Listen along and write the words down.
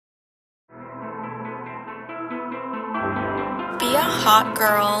hot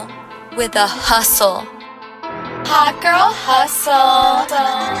girl with a hustle. Hot girl hustle.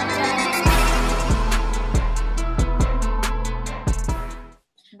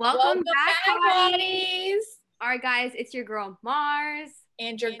 Welcome back, hotties. All right, guys, it's your girl Mars.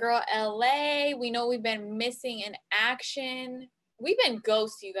 And your girl LA. We know we've been missing in action. We've been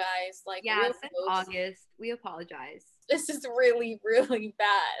ghosts, you guys. Since August. We apologize. This is really, really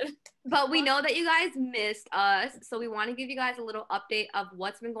bad. But we know that you guys missed us, so we want to give you guys a little update of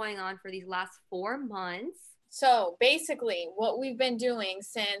what's been going on for these last 4 months. So basically, what we've been doing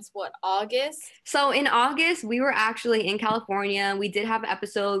since, August? So in August, we were actually in California. We did have an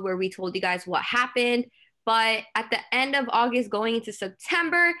episode where we told you guys what happened. But at the end of August, going into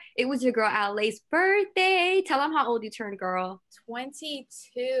September, it was your girl LA's birthday. Tell them how old you turned, girl.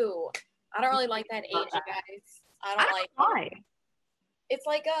 22. I don't really like that age, you guys. I don't like why. It's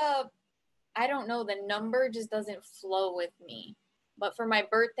like I don't know, the number just doesn't flow with me. But for my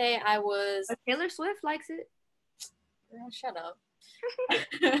birthday, I was... But Taylor Swift likes it. Girl, shut up.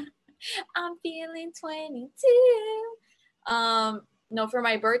 I'm feeling 22. No, for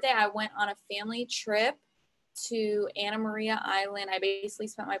my birthday, I went on a family trip to Anna Maria Island. I basically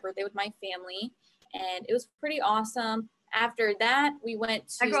spent my birthday with my family, and it was pretty awesome. After that, we went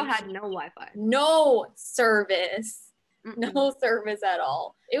to... That girl had no Wi-Fi. No service. No service at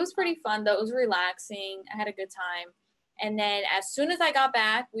all. It was pretty fun, though. It was relaxing. I had a good time. And then as soon as I got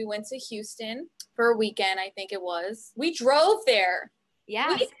back, we went to Houston for a weekend, I think it was. We drove there.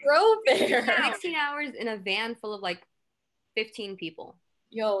 Yeah. We drove there. 16 hours in a van full of like 15 people.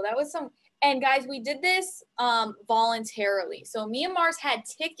 Yo, that was some... And guys, we did this voluntarily. So me and Mars had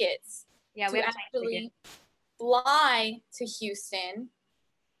tickets to actually fly to Houston,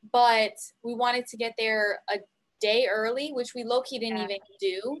 but we wanted to get there a day early, which we low-key didn't even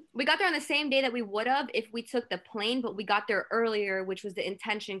do. We got there on the same day that we would have if we took the plane, but we got there earlier, which was the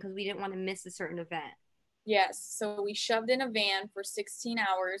intention because we didn't want to miss a certain event. Yes, so we shoved in a van for 16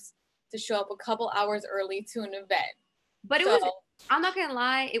 hours to show up a couple hours early to an event. But it was, I'm not gonna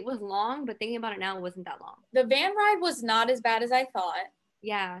lie, it was long, but thinking about it now, it wasn't that long. The van ride was not as bad as I thought.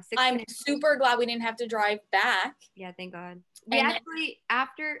 Yeah. I'm super glad we didn't have to drive back. Yeah, thank God. We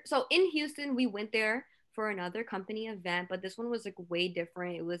actually, so in Houston, we went there for another company event, but this one was like way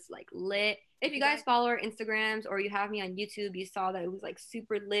different. It was like lit. If you guys follow our Instagrams or you have me on YouTube, you saw that it was like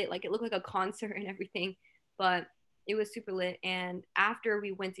super lit. Like it looked like a concert and everything, but it was super lit. And after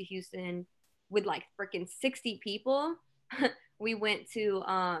we went to Houston with like freaking 60 people, we went to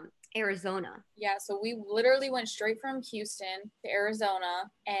Arizona. Yeah, so we literally went straight from Houston to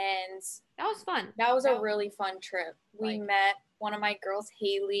Arizona, and that was fun. That was a really fun trip. We met one of my girls,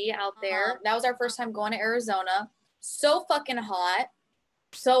 Haley, out there. That was our first time going to Arizona. So fucking hot.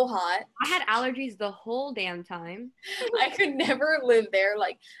 So hot. I had allergies the whole damn time. I could never live there.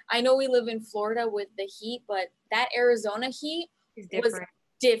 Like, I know we live in Florida with the heat, but that Arizona heat was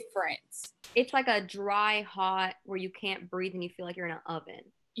different. It's like a dry hot where you can't breathe and you feel like you're in an oven.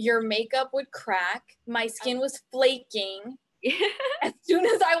 Your makeup would crack. My skin was flaking. As soon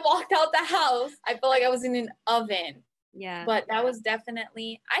as I walked out the house, I felt like I was in an oven. Yeah. But that was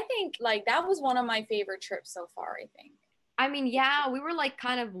definitely, I think, like, that was one of my favorite trips so far, I think. I mean, yeah, we were like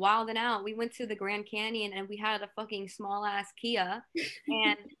kind of wilding out. We went to the Grand Canyon and we had a fucking small ass Kia.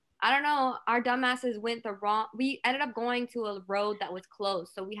 And I don't know, our dumbasses went we ended up going to a road that was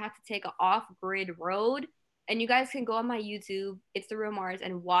closed. So we had to take an off-grid road. And you guys can go on my YouTube, It's The Real Mars,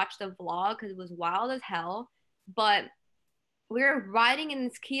 and watch the vlog because it was wild as hell. But we were riding in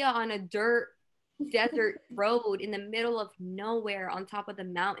this Kia on a dirt desert road in the middle of nowhere on top of the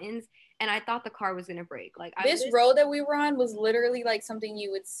mountains. And I thought the car was going to break. Like this road that we were on was literally like something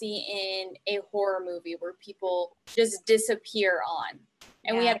you would see in a horror movie where people just disappear on.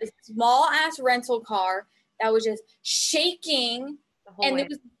 And we had this small ass rental car that was just shaking. And it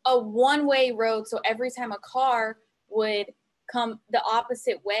was a one-way road, so every time a car would come the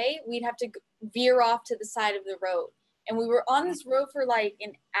opposite way, we'd have to veer off to the side of the road. And we were on this road for like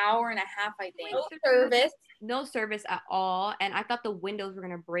an hour and a half, I think. No service at all. And I thought the windows were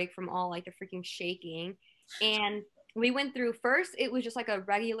going to break from all like the freaking shaking. And we went through, first it was just like a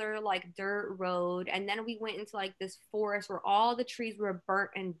regular like dirt road. And then we went into like this forest where all the trees were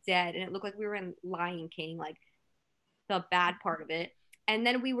burnt and dead. And it looked like we were in Lion King, like the bad part of it. And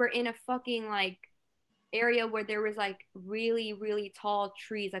then we were in a fucking like area where there was like really, really tall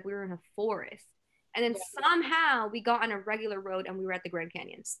trees. Like we were in a forest. And then somehow we got on a regular road and we were at the Grand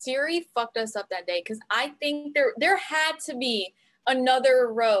Canyon. Siri fucked us up that day because I think there had to be another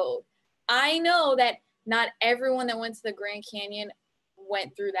road. I know that not everyone that went to the Grand Canyon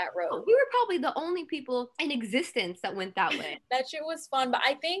went through that road. We were probably the only people in existence that went that way. That shit was fun, but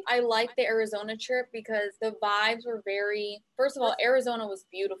I think I liked the Arizona trip because the vibes were very, first of all, Arizona was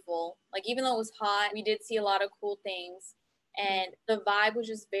beautiful. Like, even though it was hot, we did see a lot of cool things, and the vibe was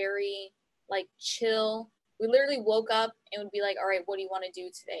just very, like, chill. We literally woke up and would be like, all right, what do you want to do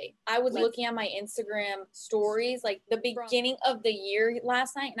today? I was looking at my Instagram stories, like, the beginning of the year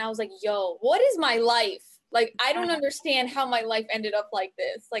last night, and I was like, yo, what is my life? Like, I don't understand how my life ended up like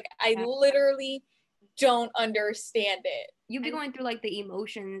this. Like, I literally don't understand it. You'd be going through, like, the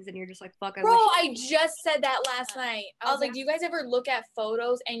emotions, and you're just like, fuck, Bro, I just said that last night. I was like, do you guys ever look at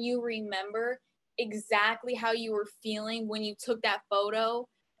photos and you remember exactly how you were feeling when you took that photo?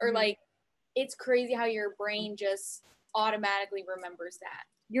 Or, like, it's crazy how your brain just automatically remembers that.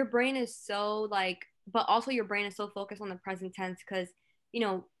 Your brain is so, like, but also your brain is so focused on the present tense because, you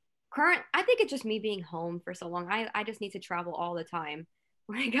know, I think it's just me being home for so long. I just need to travel all the time.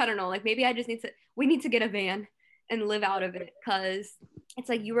 Like, I don't know, like, maybe we need to get a van and live out of it, because it's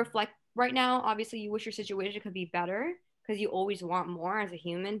like you reflect right now. Obviously, you wish your situation could be better because you always want more as a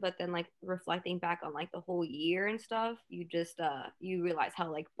human, but then, like, reflecting back on, like, the whole year and stuff, you just you realize how,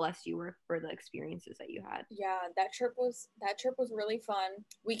 like, blessed you were for the experiences that you had. Yeah, that trip was really fun.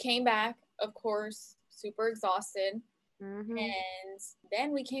 We came back, of course, super exhausted. And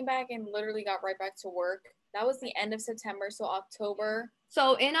then we came back and literally got right back to work. That was the end of September, so October.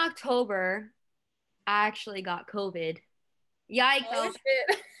 So in October, I actually got COVID. Yikes. Oh,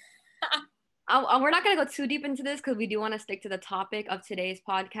 shit. We're not going to go too deep into this because we do want to stick to the topic of today's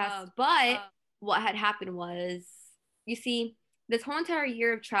podcast. But what had happened was, you see, this whole entire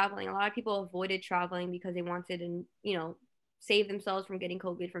year of traveling, a lot of people avoided traveling because they wanted to, you know, save themselves from getting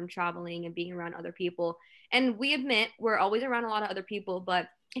COVID from traveling and being around other people. And we admit we're always around a lot of other people, but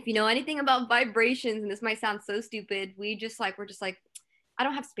if you know anything about vibrations, and this might sound so stupid, we're just like, I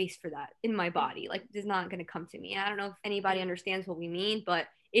don't have space for that in my body. Like, it's not going to come to me. And I don't know if anybody understands what we mean, but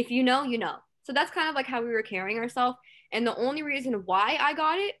if you know, you know. So that's kind of like how we were carrying ourselves. And the only reason why I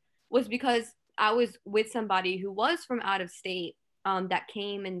got it was because I was with somebody who was from out of state, that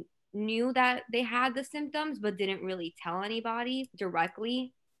came and knew that they had the symptoms, but didn't really tell anybody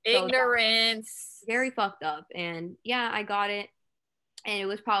directly. Ignorance. So very fucked up. And yeah, I got it. And it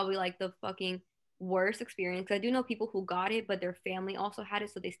was probably like the fucking worst experience. I do know people who got it, but their family also had it,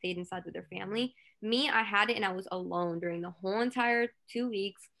 so they stayed inside with their family. Me, I had it and I was alone during the whole entire 2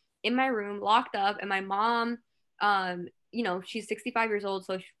 weeks in my room, locked up. And my mom, you know, she's 65 years old,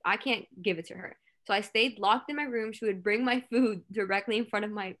 so I can't give it to her. So I stayed locked in my room. She would bring my food directly in front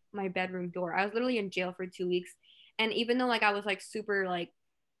of my bedroom door. I was literally in jail for 2 weeks. And even though, like, I was like super, like,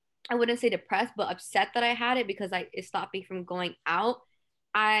 I wouldn't say depressed, but upset that I had it because it stopped me from going out.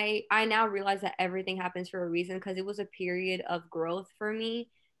 I now realize that everything happens for a reason, because it was a period of growth for me,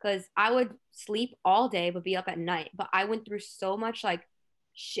 because I would sleep all day but be up at night. But I went through so much, like,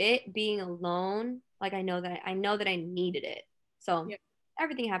 shit being alone. Like, I know that I needed it. So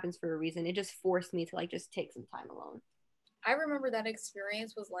everything happens for a reason. It just forced me to, like, just take some time alone. I remember that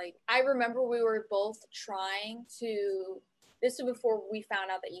experience was like, I remember we were both trying to, this was before we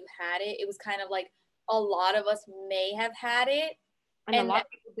found out that you had it. It was kind of like a lot of us may have had it. And a lot of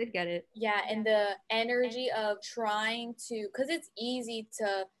people did get it. Yeah, and the energy of trying to, because it's easy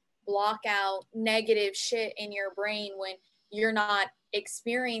to block out negative shit in your brain when you're not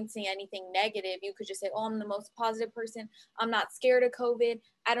experiencing anything negative. You could just say, oh, I'm the most positive person. I'm not scared of COVID.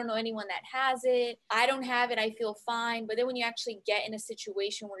 I don't know anyone that has it. I don't have it. I feel fine. But then when you actually get in a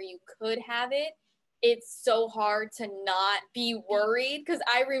situation where you could have it, it's so hard to not be worried. Because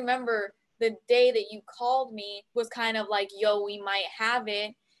I remember the day that you called me was kind of like, yo, we might have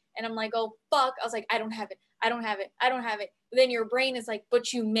it. And I'm like, oh, fuck. I was like, I don't have it. I don't have it. I don't have it. But then your brain is like,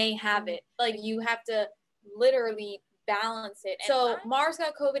 but you may have it. Like, you have to literally balance it. So Mars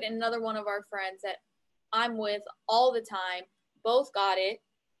got COVID, and another one of our friends that I'm with all the time both got it.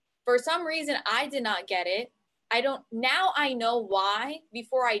 For some reason, I did not get it. Now I know why.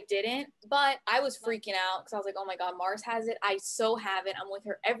 Before I didn't, but I was freaking out because I was like, oh my God, Mars has it. I so have it. I'm with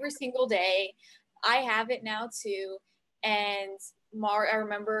her every single day. I have it now too. And I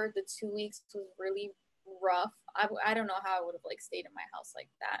remember the 2 weeks was really rough. I don't know how I would have, like, stayed in my house like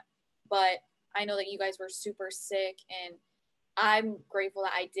that. But I know that you guys were super sick, and I'm grateful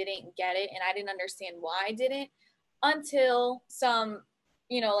that I didn't get it, and I didn't understand why I didn't until some,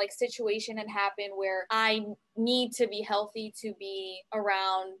 like, situation had happened where I need to be healthy to be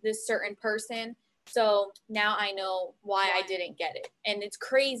around this certain person. So now I know why I didn't get it. And it's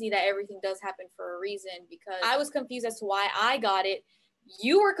crazy that everything does happen for a reason, because I was confused as to why I got it.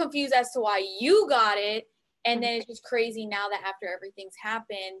 You were confused as to why you got it. And then it's just crazy now that after everything's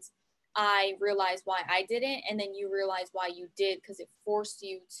happened, I realized why I didn't, and then you realize why you did, because it forced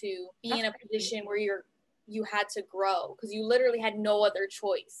you to be in a position where you had to grow, because you literally had no other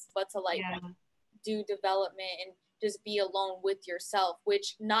choice but to like do development and just be alone with yourself,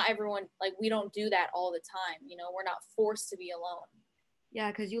 which not everyone, like, we don't do that all the time, you know, we're not forced to be alone. Yeah,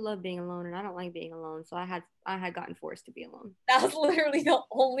 because you love being alone and I don't like being alone, so I had gotten forced to be alone. That's literally the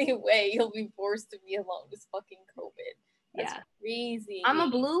only way you'll be forced to be alone is fucking COVID. That's crazy. I'm a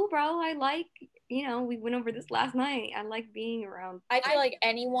blue, bro. I like, you know, we went over this last night. I like being around. I feel like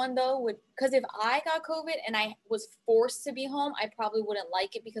anyone though would, because if I got COVID and I was forced to be home, I probably wouldn't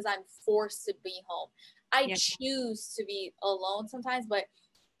like it because I'm forced to be home. I choose to be alone sometimes, but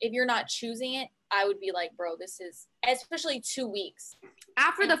if you're not choosing it, I would be like, bro, this is, especially 2 weeks.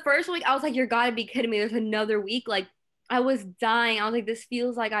 After the first week, I was like, you're gotta be kidding me. There's another week. Like, I was dying. I was like, this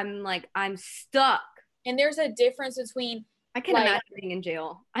feels like I'm stuck. And there's a difference between, I can't imagine being in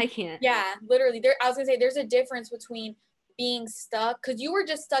jail. I can't. Yeah, literally. I was gonna say there's a difference between being stuck, because you were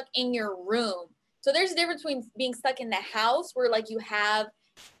just stuck in your room. So there's a difference between being stuck in the house where like you have,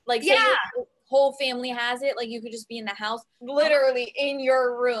 like, say your whole family has it, like you could just be in the house, literally in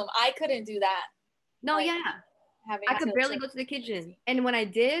your room. I couldn't do that. No, like, I could barely go to the kitchen. And when I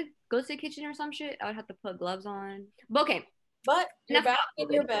did go to the kitchen or some shit, I would have to put gloves on. But okay. But you're back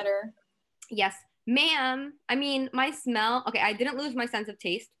and you're better. Yes. Ma'am, I mean, my smell, okay, I didn't lose my sense of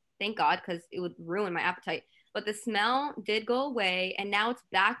taste, thank God, because it would ruin my appetite. But the smell did go away, and now it's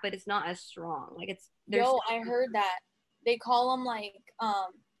back, but it's not as strong. Like, it's... I heard that. They call them, like,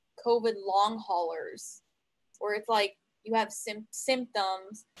 COVID long haulers, where it's like you have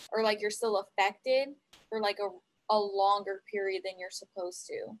symptoms, or like you're still affected for like a longer period than you're supposed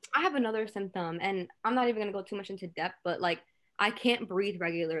to. I have another symptom, and I'm not even gonna go too much into depth, but like I can't breathe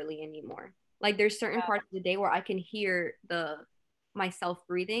regularly anymore. Like there's certain parts of the day where I can hear myself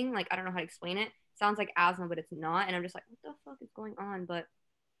breathing. Like I don't know how to explain it. Sounds like asthma, but it's not. And I'm just like, what the fuck is going on? But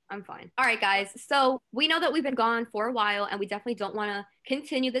I'm fine. All right, guys. So we know that we've been gone for a while, and we definitely don't want to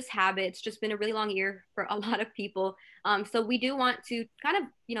continue this habit. It's just been a really long year for a lot of people. So we do want to kind of,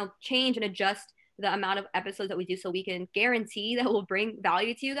 you know, change and adjust the amount of episodes that we do so we can guarantee that we'll bring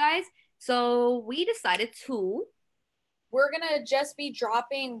value to you guys. So we decided we're going to just be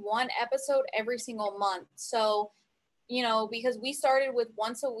dropping one episode every single month. So, you know, because we started with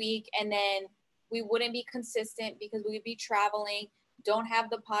once a week, and then we wouldn't be consistent because we would be traveling, don't have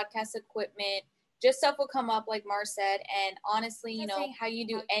the podcast equipment, just stuff will come up like Mar said. And honestly, you know, how you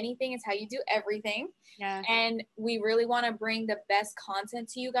do anything is how you do everything. Yeah. And we really want to bring the best content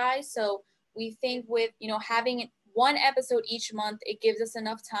to you guys. So we think with, you know, having one episode each month, it gives us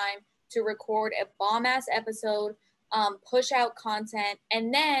enough time to record a bomb ass episode, push out content.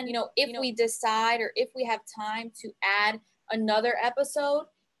 And then, you know, if we decide or if we have time to add another episode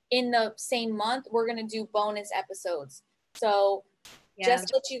in the same month, we're going to do bonus episodes. So just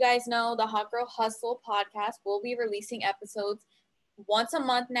to let you guys know, the Hot Girl Hustle podcast will be releasing episodes once a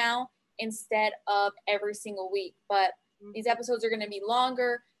month now instead of every single week. But these episodes are going to be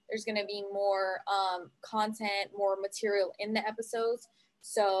longer. There's going to be more content, more material in the episodes.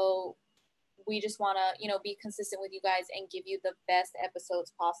 So we just want to, you know, be consistent with you guys and give you the best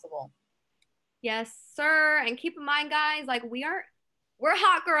episodes possible. Yes, sir. And keep in mind, guys, like we're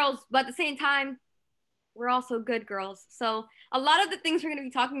hot girls, but at the same time, we're also good girls. So a lot of the things we're going to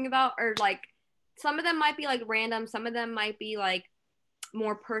be talking about are like, some of them might be like random. Some of them might be like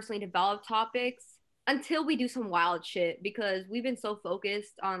more personally developed topics until we do some wild shit, because we've been so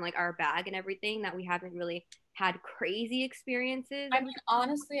focused on like our bag and everything that we haven't really had crazy experiences. I mean,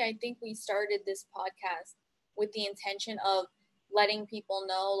 honestly, I think we started this podcast with the intention of letting people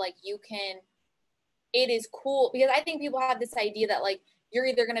know, like, it is cool, because I think people have this idea that like you're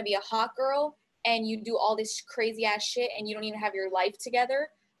either going to be a hot girl and you do all this crazy ass shit and you don't even have your life together.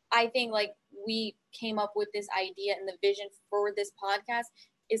 I think like we came up with this idea, and the vision for this podcast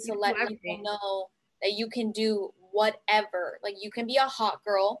is to let people know that you can do whatever. Like you can be a hot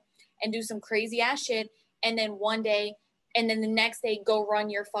girl and do some crazy ass shit, and then the next day go run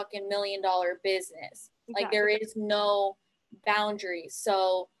your fucking $1 million business. Exactly. Like there is no boundaries.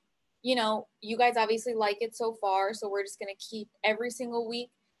 So, you know, you guys obviously like it so far. So we're just going to keep every single week.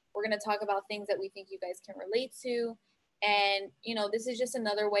 We're going to talk about things that we think you guys can relate to. And, you know, this is just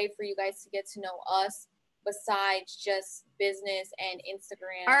another way for you guys to get to know us besides just business and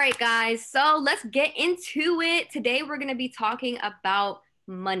Instagram. All right, guys. So let's get into it. Today, we're going to be talking about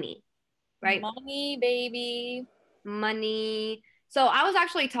money, right? Money, baby. Money. So I was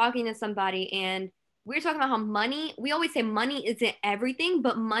actually talking to somebody, and we were talking about how money, we always say money isn't everything,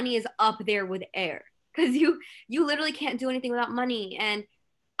 but money is up there with air. because you literally can't do anything without money. And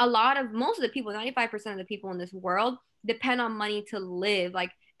most of the people, 95% of the people in this world depend on money to live.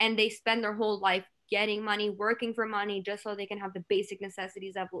 Like, and they spend their whole life getting money, working for money, just so they can have the basic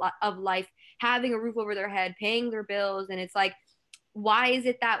necessities of life, having a roof over their head, paying their bills. And it's like, why is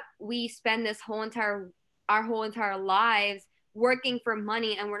it that we spend our whole entire lives working for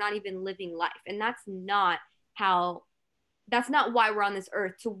money and we're not even living life? And that's not why we're on this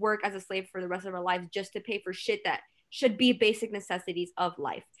earth, to work as a slave for the rest of our lives just to pay for shit that should be basic necessities of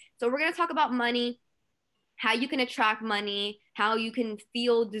life. So we're going to talk about money, how you can attract money, how you can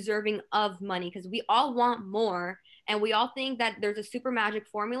feel deserving of money, because we all want more and we all think that there's a super magic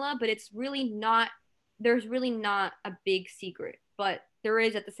formula, but it's really not. There's really not a big secret, but there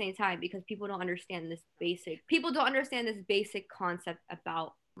is at the same time, because people don't understand this basic concept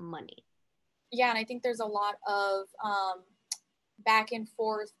about money. Yeah, and I think there's a lot of back and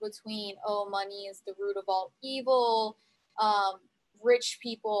forth between, oh, money is the root of all evil, rich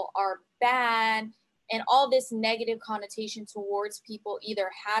people are bad, and all this negative connotation towards people either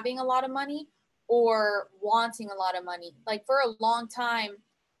having a lot of money or wanting a lot of money. Like, for a long time,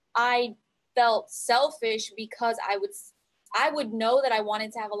 I felt selfish because I would know that I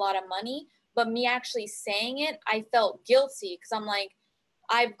wanted to have a lot of money, but me actually saying it, I felt guilty, because I'm like,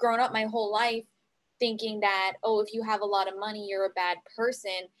 I've grown up my whole life thinking that, oh, if you have a lot of money, you're a bad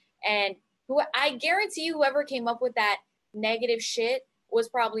person. And I guarantee you, whoever came up with that negative shit was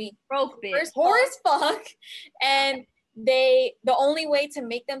probably broke bitch, poor as fuck. And the only way to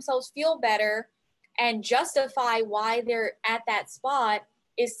make themselves feel better and justify why they're at that spot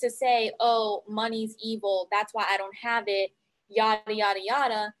is to say, oh, money's evil, that's why I don't have it, yada, yada,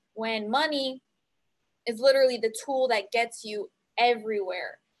 yada, when money is literally the tool that gets you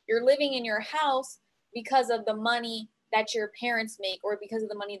everywhere. You're living in your house because of the money that your parents make or because of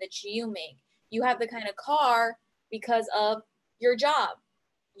the money that you make. You have the kind of car because of your job.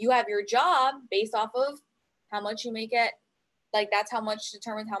 You have your job based off of how much you make it. Like, that's how much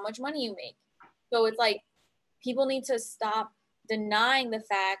determines how much money you make. So it's like, people need to stop denying the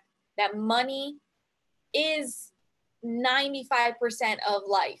fact that money is 95% of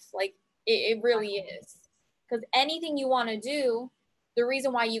life. Like, it really is. Because anything you want to do, the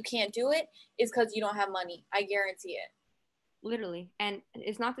reason why you can't do it is because you don't have money. I guarantee it. Literally. And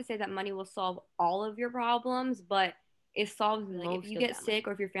it's not to say that money will solve all of your problems, but it solves most of them. If you get sick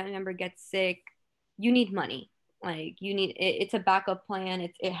or if your family member gets sick, you need money. Like, you need it's a backup plan.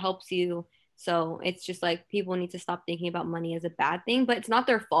 It helps you. So it's just like, people need to stop thinking about money as a bad thing, but it's not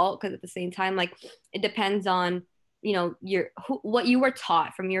their fault, because at the same time, like, it depends on, you know, what you were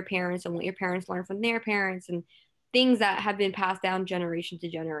taught from your parents and what your parents learned from their parents, and things that have been passed down generation to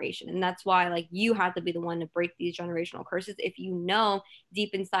generation. And that's why, like, you have to be the one to break these generational curses if you know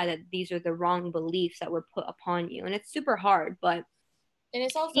deep inside that these are the wrong beliefs that were put upon you. And it's super hard, but and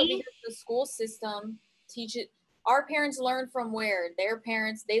it's also because the school system teaches. Our parents learn from where? Their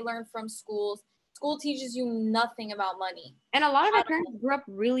parents, they learn from schools. School teaches you nothing about money. And a lot of our parents grew up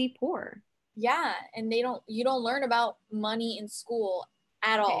really poor. Yeah, and you don't learn about money in school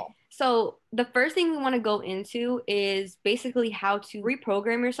at all. So the first thing we want to go into is basically how to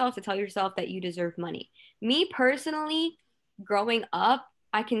reprogram yourself to tell yourself that you deserve money. Me personally, growing up,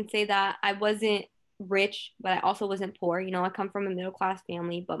 I can say that I wasn't rich, but I also wasn't poor. You know, I come from a middle class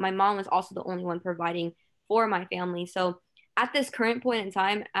family, but my mom was also the only one providing for my family. So at this current point in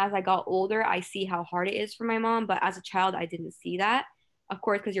time, as I got older, I see how hard it is for my mom. But as a child, I didn't see that, of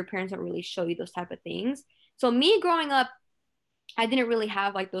course, because your parents don't really show you those type of things. So me growing up, I didn't really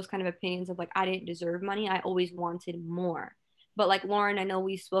have like those kind of opinions of like, I didn't deserve money. I always wanted more. But like Lauren, I know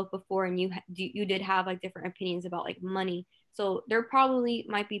we spoke before, and you did have like different opinions about like money. So there probably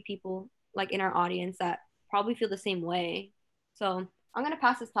might be people like in our audience that probably feel the same way. So I'm gonna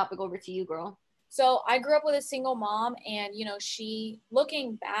pass this topic over to you, girl. So I grew up with a single mom, and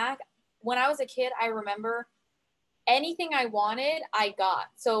looking back, when I was a kid, I remember anything I wanted, I got.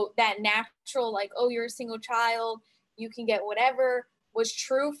 So that natural, like, oh, you're a single child, you can get whatever, was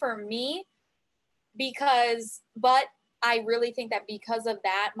true for me, but I really think that because of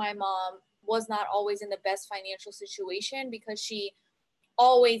that, my mom was not always in the best financial situation, because she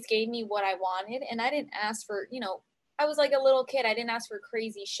always gave me what I wanted. And I didn't ask for, I was like a little kid. I didn't ask for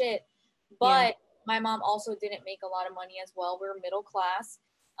crazy shit, but my mom also didn't make a lot of money as well. We were middle class.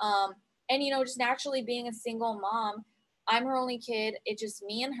 And, just naturally being a single mom, I'm her only kid. It's just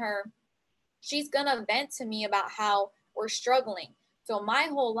me and her. She's going to vent to me about how we're struggling. So my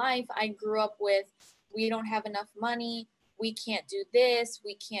whole life, I grew up with, we don't have enough money. We can't do this.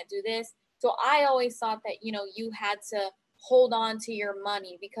 We can't do this. So I always thought that, you had to hold on to your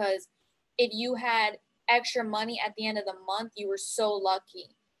money, because if you had extra money at the end of the month, you were so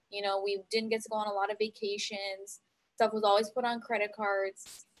lucky. You know, we didn't get to go on a lot of vacations. Stuff was always put on credit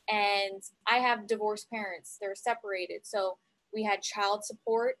cards. And I have divorced parents. They're separated. So we had child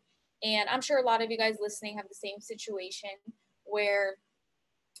support. And I'm sure a lot of you guys listening have the same situation where,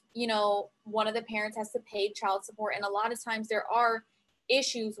 you know, one of the parents has to pay child support. And a lot of times there are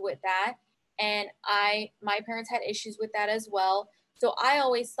issues with that. And my parents had issues with that as well. So I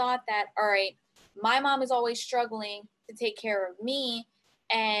always thought that, all right, my mom is always struggling to take care of me,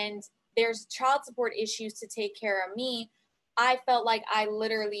 and there's child support issues to take care of me. I felt like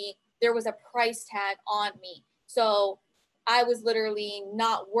there was a price tag on me. So I was literally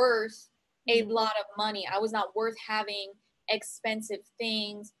not worth a lot of money. I was not worth having expensive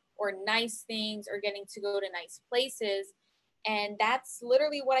things or nice things or getting to go to nice places. And that's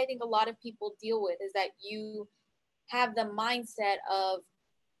literally what I think a lot of people deal with, is that you have the mindset of,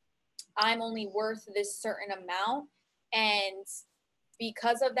 I'm only worth this certain amount. And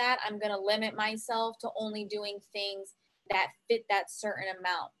because of that, I'm going to limit myself to only doing things that fit that certain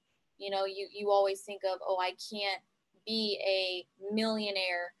amount. You know, you always think of, oh, I can't be a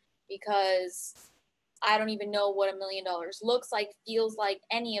millionaire because I don't even know what $1 million looks like, feels like,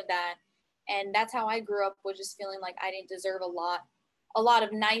 any of that. And that's how I grew up, was just feeling like I didn't deserve a lot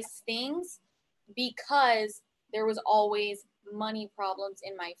of nice things, because there was always money problems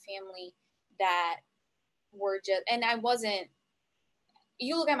in my family that were just, and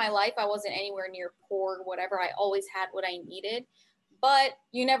you look at my life, I wasn't anywhere near poor or whatever. I always had what I needed, but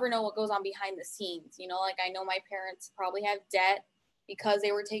you never know what goes on behind the scenes. You know, like, I know my parents probably have debt because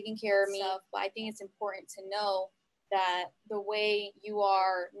they were taking care of me, but I think it's important to know that the way you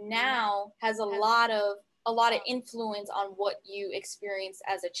are now has a lot of influence on what you experienced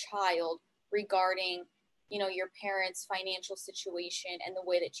as a child regarding, you know, your parents' financial situation and the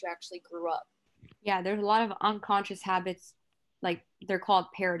way that you actually grew up. Yeah, there's a lot of unconscious habits, like they're called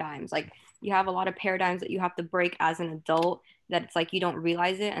paradigms. Like, you have a lot of paradigms that you have to break as an adult, that it's like you don't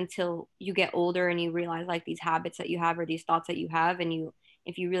realize it until you get older and you realize like these habits that you have or these thoughts that you have. And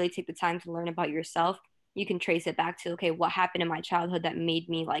if you really take the time to learn about yourself, you can trace it back to, okay, what happened in my childhood that made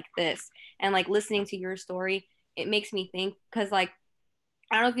me like this? And like, listening to your story, it makes me think, because like,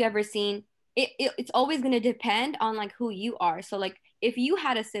 I don't know if you ever seen it's always going to depend on like who you are. So like, if you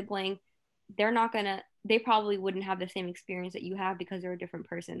had a sibling, they probably wouldn't have the same experience that you have, because they're a different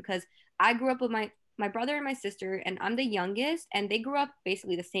person. Because I grew up with my brother and my sister, and I'm the youngest, and they grew up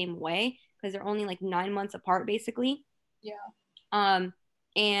basically the same way, because they're only like 9 months apart basically. Yeah.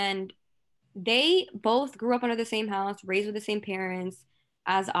 And they both grew up under the same house, raised with the same parents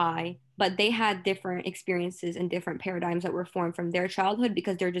as I, but they had different experiences and different paradigms that were formed from their childhood,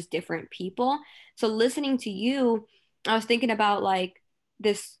 because they're just different people. So listening to you, I was thinking about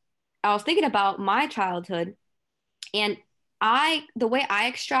my childhood, and the way I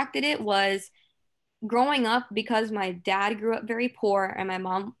extracted it was, growing up, because my dad grew up very poor and my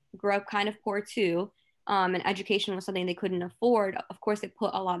mom grew up kind of poor too, and education was something they couldn't afford. Of course, they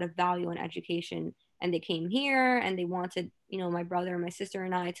put a lot of value in education, and they came here and they wanted, you know, my brother and my sister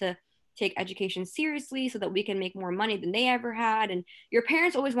and I to take education seriously so that we can make more money than they ever had. And your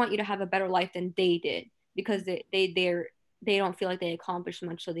parents always want you to have a better life than they did, because they don't feel like they accomplished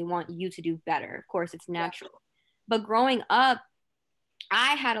much, so they want you to do better. Of course, it's natural. But growing up,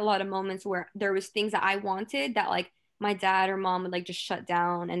 I had a lot of moments where there was things that I wanted that like my dad or mom would like just shut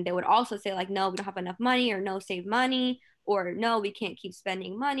down, and they would also say like, no, we don't have enough money, or no, save money, or no, we can't keep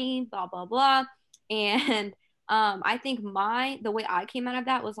spending money, blah blah blah. And I think the way I came out of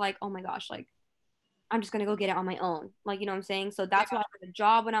that was like, oh my gosh, like, I'm just gonna go get it on my own, like, you know what I'm saying? So that's why I got a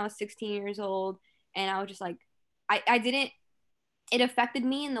job when I was 16 years old, and I was just like, I didn't it affected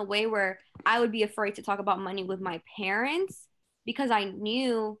me in the way where I would be afraid to talk about money with my parents, because I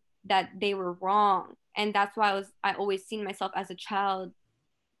knew that they were wrong. And that's why I always seen myself as a child,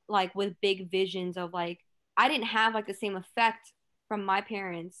 like with big visions of like, I didn't have like the same effect from my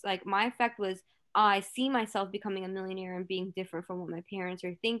parents. Like, my effect was, I see myself becoming a millionaire and being different from what my parents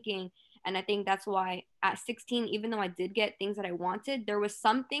are thinking. And I think that's why at 16, even though I did get things that I wanted, there was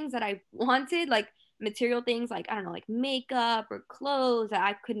some things that I wanted, like material things, like, I don't know, like makeup or clothes, that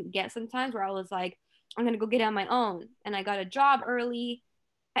I couldn't get sometimes, where I was like, I'm going to go get it on my own. And I got a job early.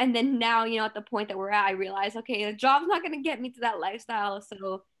 And then now, you know, at the point that we're at, I realize, okay, a job's not going to get me to that lifestyle.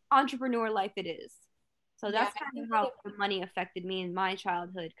 So entrepreneur life it is. So that's kind of how the money affected me in my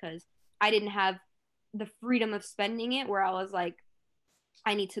childhood, because I didn't have the freedom of spending it, where I was like,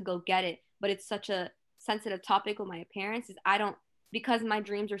 I need to go get it. But it's such a sensitive topic with my parents, is because my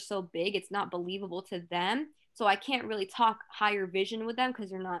dreams are so big, it's not believable to them. So I can't really talk higher vision with them,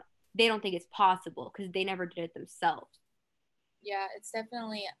 because they don't think it's possible because they never did it themselves. Yeah, it's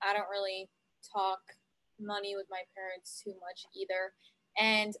definitely, I don't really talk money with my parents too much either.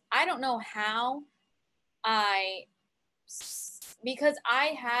 And I don't know how because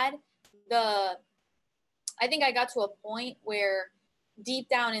I think I got to a point where deep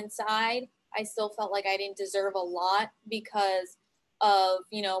down inside, I still felt like I didn't deserve a lot because of,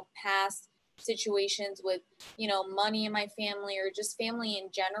 past situations with, money in my family or just family in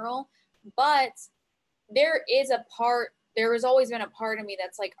general. But there has always been a part of me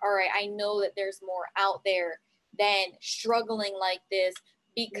that's like, all right, I know that there's more out there than struggling like this,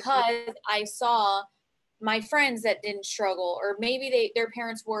 because I saw my friends that didn't struggle, or maybe their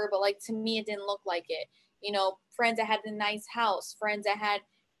parents were, but like to me it didn't look like it. Friends that had a nice house, friends that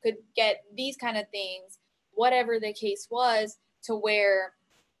could get these kind of things, whatever the case was, to where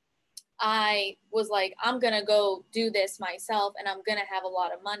I was like, I'm gonna go do this myself and I'm gonna have a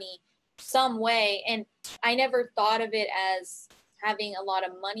lot of money some way. And I never thought of it as having a lot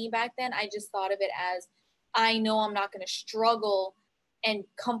of money back then. I just thought of it as, I know I'm not gonna struggle and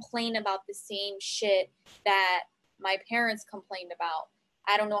complain about the same shit that my parents complained about.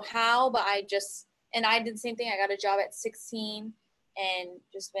 I don't know how, but I did the same thing. I got a job at 16 and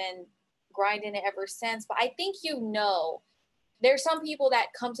just been grinding it ever since. But I think, there's some people that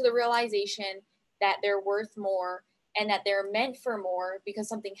come to the realization that they're worth more and that they're meant for more because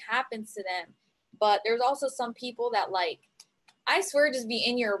something happens to them. But there's also some people that, like, I swear, just be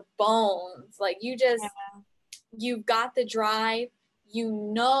in your bones. Like, you've got the drive,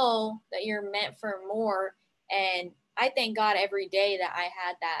 that you're meant for more. And I thank God every day that I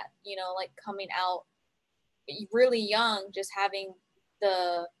had that, like coming out really young, just having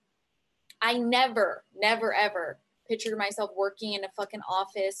I never, ever pictured myself working in a fucking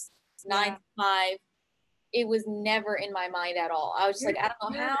office 9 to 5. It was never in my mind at all. I was just like, I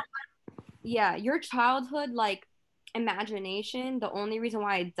don't know how. Yeah, your childhood, like, imagination, the only reason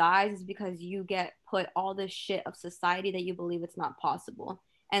why it dies is because you get put all this shit of society that you believe it's not possible.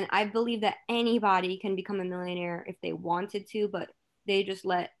 And I believe that anybody can become a millionaire if they wanted to, but they just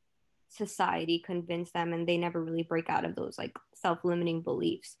let society convince them, and they never really break out of those like self-limiting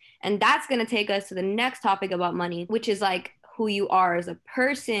beliefs. And that's going to take us to the next topic about money, which is like who you are as a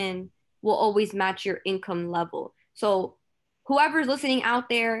person will always match your income level. So whoever's listening out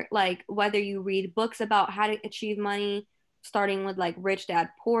there, like whether you read books about how to achieve money, starting with like Rich Dad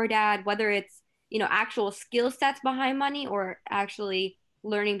Poor Dad, whether it's actual skill sets behind money, or actually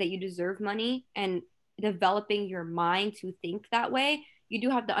learning that you deserve money and developing your mind to think that way, you do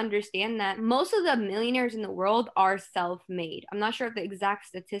have to understand that most of the millionaires in the world are self-made. I'm not sure of the exact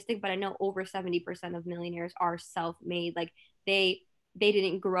statistic, but I know over 70% of millionaires are self-made. Like they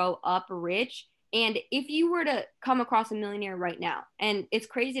didn't grow up rich. And if you were to come across a millionaire right now, and it's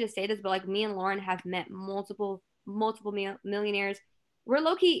crazy to say this, but like me and Lauren have met multiple millionaires. We're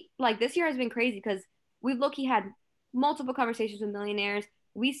low-key, like this year has been crazy because we've low-key had multiple conversations with millionaires.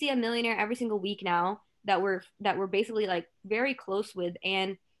 We see a millionaire every single week now that we're basically like very close with.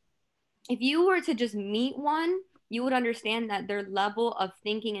 And if you were to just meet one, you would understand that their level of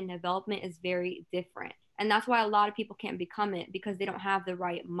thinking and development is very different. And that's why a lot of people can't become it, because they don't have the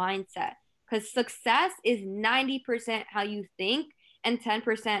right mindset. Because success is 90% how you think and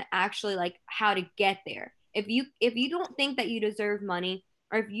 10% actually like how to get there. If you don't think that you deserve money,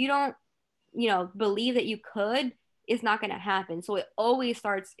 or if you don't believe that you could, it's not going to happen. So it always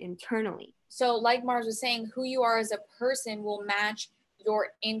starts internally. So like Mars was saying, who you are as a person will match your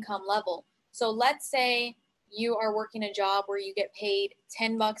income level. So let's say you are working a job where you get paid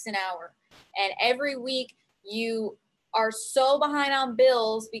 $10 an hour, and every week you are so behind on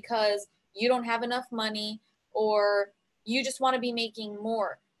bills because you don't have enough money, or you just want to be making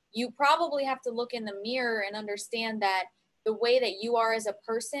more. You probably have to look in the mirror and understand that the way that you are as a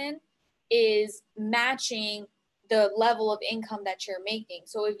person is matching the level of income that you're making.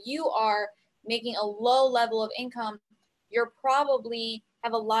 So if you are making a low level of income, you're probably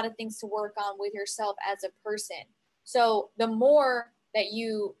have a lot of things to work on with yourself as a person. So the more that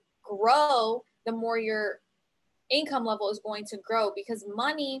you grow, the more your income level is going to grow, because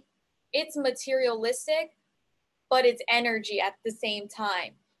money, it's materialistic, but it's energy at the same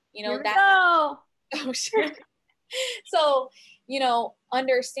time. Oh, sure. So,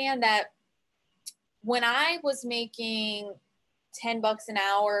 understand that when I was making $10 an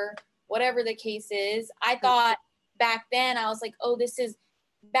hour, whatever the case is, I thought back then, I was like,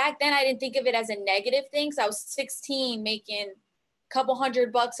 back then I didn't think of it as a negative thing. So I was 16 making a couple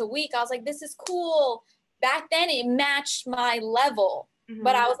 $100 a week. I was like, this is cool. Back then it matched my level. Mm-hmm.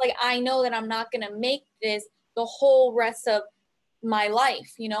 But I was like, I know that I'm not going to make this the whole rest of my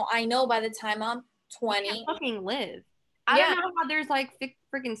life. You know, I know by the time I'm 20, fucking live. I don't know how there's like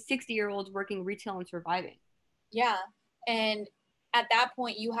freaking 60-year-olds working retail and surviving. Yeah. And at that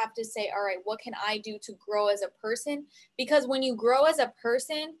point, you have to say, all right, what can I do to grow as a person? Because when you grow as a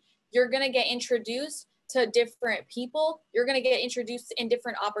person, you're going to get introduced to different people. You're going to get introduced in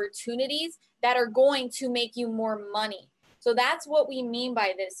different opportunities that are going to make you more money. So that's what we mean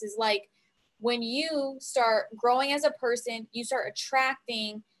by this is like when you start growing as a person, you start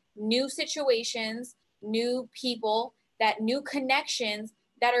attracting new situations, new people, that new connections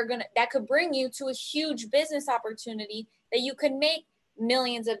that could bring you to a huge business opportunity that you could make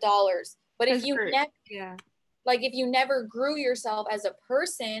millions of dollars. But if you if you never grew yourself as a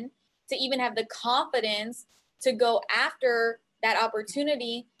person to even have the confidence to go after that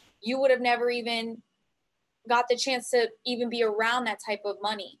opportunity, you would have never even got the chance to even be around that type of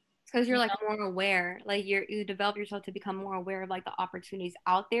money. Because you're like more aware, like you develop yourself to become more aware of like the opportunities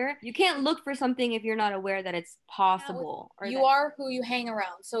out there. You can't look for something if you're not aware that it's possible. You are who you hang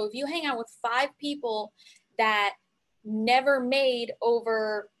around. So if you hang out with 5 people that never made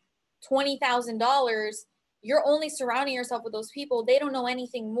over $20,000, you're only surrounding yourself with those people. They don't know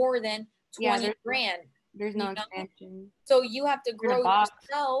anything more than 20 grand. There's no expansion. So you have to grow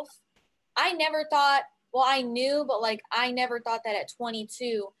yourself. I never thought, well, I knew, but like I never thought that at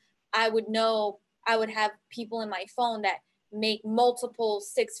 22 I would have people in my phone that make multiple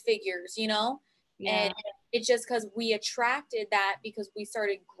 6 figures, you know? Yeah. And it's just because we attracted that because we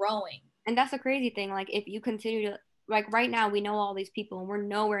started growing. And that's the crazy thing. Like if you continue to, like right now we know all these people and we're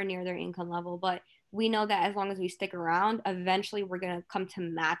nowhere near their income level, but we know that as long as we stick around, eventually we're going to come to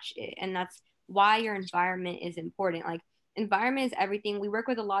match it. And that's why your environment is important. Like environment is everything. We work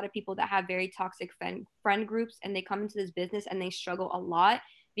with a lot of people that have very toxic friend groups and they come into this business and they struggle a lot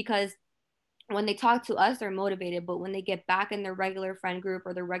because when they talk to us, they're motivated, but when they get back in their regular friend group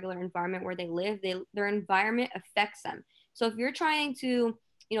or their regular environment where they live, their environment affects them. So if you're trying to,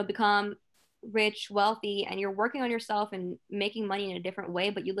 become rich, wealthy, and you're working on yourself and making money in a different way,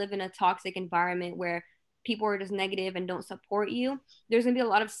 but you live in a toxic environment where people are just negative and don't support you, there's going to be a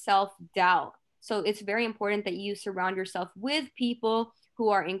lot of self-doubt. So it's very important that you surround yourself with people who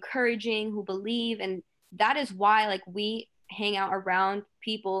are encouraging, who believe, and that is why like we hang out around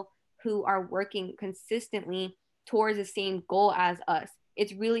people who are working consistently towards the same goal as us.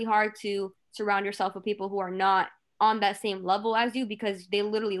 It's really hard to surround yourself with people who are not on that same level as you because they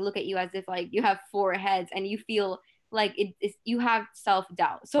literally look at you as if like you have 4 heads and you feel like you have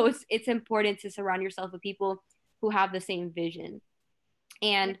self-doubt. So it's important to surround yourself with people who have the same vision.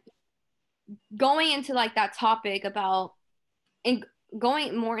 And going into like that topic about and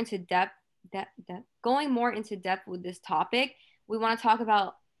going more into depth with this topic, we want to talk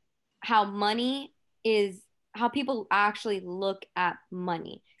about how people actually look at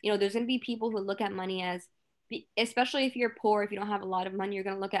money. There's going to be people who look at money as, especially if you're poor, if you don't have a lot of money, you're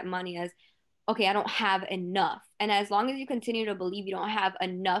going to look at money as, okay, I don't have enough. And as long as you continue to believe you don't have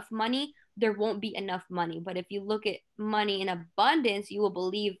enough money, there won't be enough money. But if you look at money in abundance, you will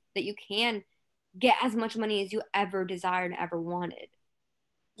believe that you can get as much money as you ever desired and ever wanted.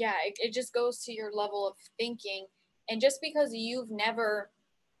 Yeah, it just goes to your level of thinking. And just because you've never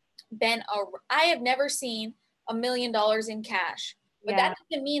I have never seen $1 million in cash. But that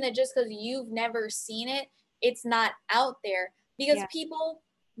doesn't mean that just because you've never seen it, it's not out there. Because people,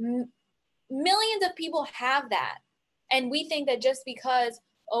 millions of people have that. And we think that just because,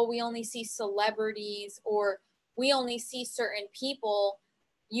 we only see celebrities or we only see certain people,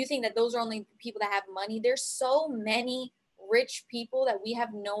 you think that those are only people that have money. There's so many rich people that we have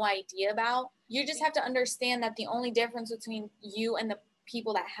no idea about. You just have to understand that the only difference between you and the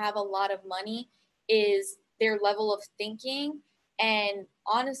people that have a lot of money is their level of thinking and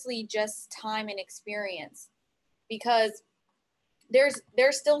honestly just time and experience, because there's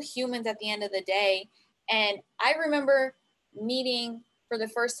still humans at the end of the day. And I remember meeting for the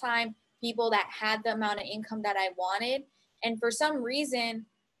first time people that had the amount of income that I wanted, and for some reason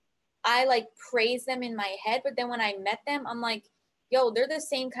I like praise them in my head, but then when I met them, I'm like, yo, they're the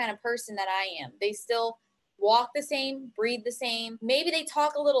same kind of person that I am. They still walk the same, breathe the same. Maybe they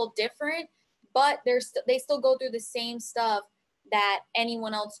talk a little different, but they still go through the same stuff that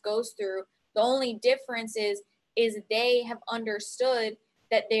anyone else goes through. The only difference is they have understood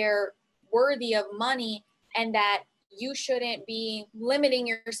that they're worthy of money and that you shouldn't be limiting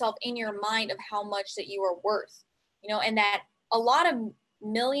yourself in your mind of how much that you are worth, and that a lot of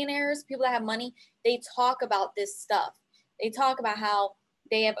millionaires, people that have money, they talk about this stuff. They talk about how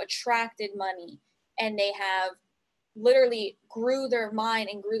they have attracted money and they have literally grew their mind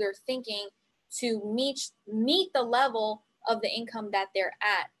and grew their thinking to meet the level of the income that they're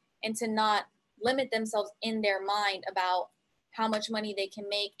at, and to not limit themselves in their mind about how much money they can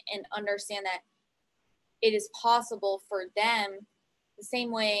make, and understand that it is possible for them the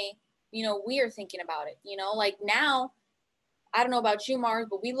same way, you know, we are thinking about it. You know, like now, I don't know about you, Mars,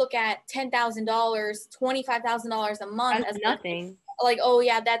 but we look at $10,000, $25,000 a month That's as nothing. Like, oh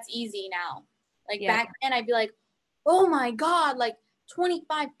yeah, that's easy now. Like back then, I'd be like, oh my God, like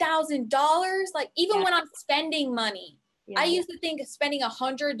 $25,000. Like even when I'm spending money, I used to think spending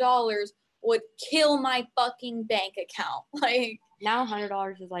 $100 would kill my fucking bank account. Like now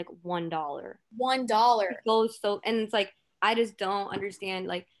 $100 is like $1. $1. It goes so, and it's like, I just don't understand,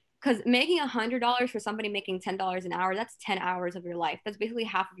 like, because making $100 for somebody making $10 an hour, that's 10 hours of your life. That's basically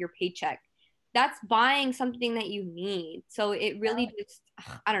half of your paycheck. That's buying something that you need. So it really just,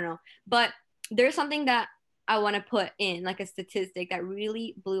 I don't know. But there's something that I want to put in, like a statistic that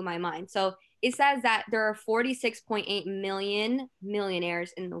really blew my mind. So it says that there are 46.8 million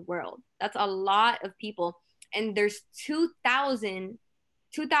millionaires in the world. That's a lot of people. And there's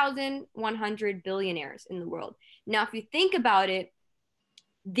 2,100 billionaires in the world. Now, if you think about it,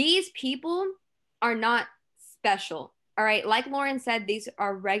 these people are not special. All right. Like Lauren said, these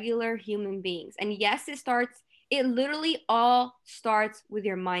are regular human beings. And yes, it literally all starts with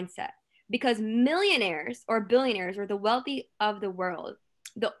your mindset, because millionaires or billionaires or the wealthy of the world,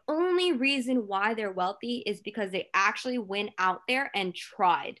 the only reason why they're wealthy is because they actually went out there and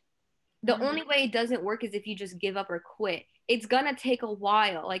tried. The only way it doesn't work is if you just give up or quit. It's going to take a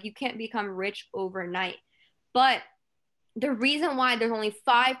while. Like you can't become rich overnight. But the reason why there's only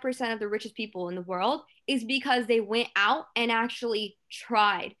 5% of the richest people in the world is because they went out and actually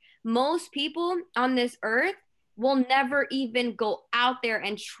tried. Most people on this earth will never even go out there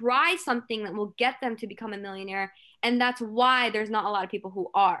and try something that will get them to become a millionaire. And that's why there's not a lot of people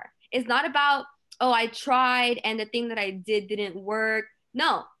who are. It's not about, oh, I tried and the thing that I did didn't work.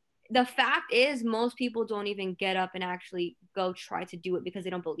 No, the fact is most people don't even get up and actually go try to do it because they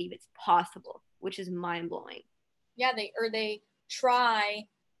don't believe it's possible, which is mind-blowing. Yeah, they try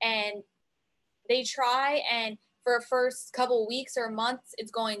and for a first couple weeks or months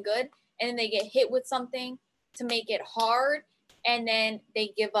it's going good, and then they get hit with something to make it hard, and then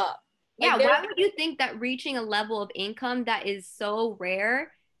they give up. Like, yeah, why would you think that reaching a level of income that is so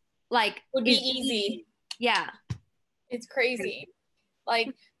rare, like, would be easy? Yeah. It's crazy.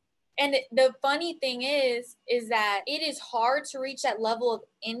 Like, and the funny thing is that it is hard to reach that level of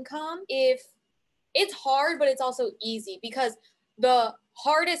income. If it's hard, but it's also easy, because the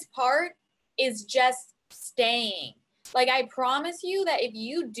hardest part is just staying. Like, I promise you that if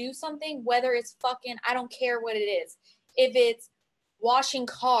you do something, whether it's fucking, I don't care what it is, if it's washing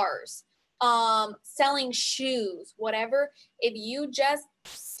cars, selling shoes, whatever, if you just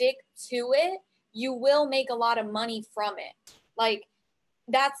stick to it, you will make a lot of money from it. Like,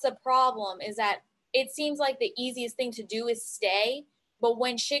 that's the problem, is that it seems like the easiest thing to do is stay, but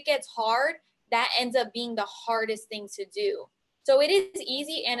when shit gets hard, that ends up being the hardest thing to do. So it is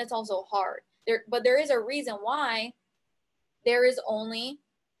easy and it's also hard. But there is a reason why there is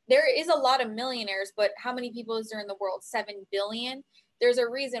a lot of millionaires, but how many people is there in the world? 7 billion. There's a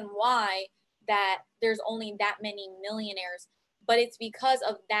reason why that there's only that many millionaires, but it's because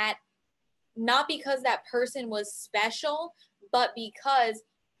of that, not because that person was special, but because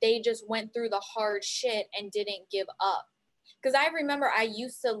they just went through the hard shit and didn't give up. Because I remember I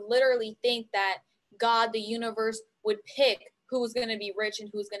used to literally think that God, the universe, would pick who was going to be rich and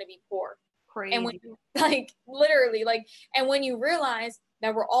who's going to be poor. Crazy. And when you, like, literally, like, and when you realize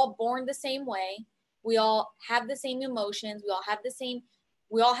that we're all born the same way, we all have the same emotions, we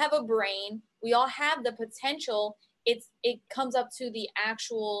all have a brain, we all have the potential, it comes up to the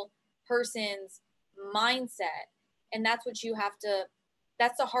actual person's mindset. And that's what you have to,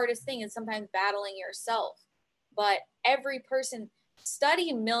 that's the hardest thing, is sometimes battling yourself. But every person,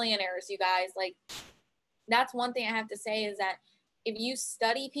 study millionaires, you guys. Like, that's one thing I have to say, is that if you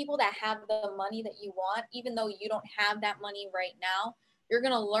study people that have the money that you want, even though you don't have that money right now, you're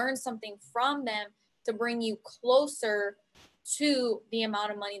going to learn something from them to bring you closer to the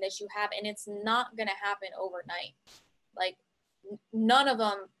amount of money that you have. And it's not going to happen overnight. Like, none of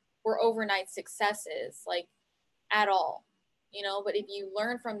them were overnight successes, like, at all, you know. But if you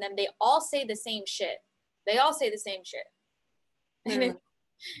learn from them, they all say the same shit. And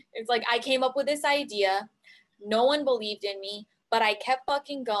it's like, I came up with this idea, no one believed in me, but I kept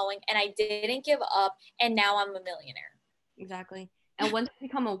fucking going and I didn't give up, and now I'm a millionaire. Exactly. And once you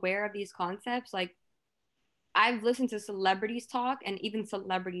become aware of these concepts, like, I've listened to celebrities talk, and even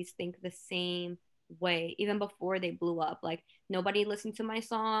celebrities think the same way, even before they blew up. Like nobody listened to my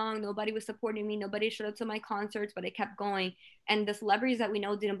song, nobody was supporting me, nobody showed up to my concerts, but I kept going. And the celebrities that we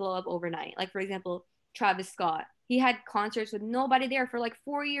know didn't blow up overnight. Like, for example, Travis Scott. He had concerts with nobody there for like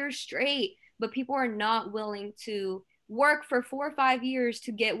 4 years straight, but people are not willing to work for 4 or 5 years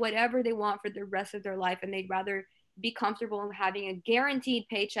to get whatever they want for the rest of their life. And they'd rather be comfortable in having a guaranteed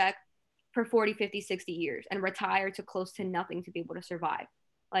paycheck for 40, 50, 60 years and retire to close to nothing to be able to survive.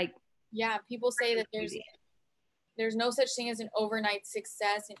 Like, yeah, people say that there's no such thing as an overnight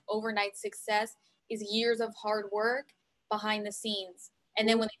success. And overnight success is years of hard work behind the scenes. And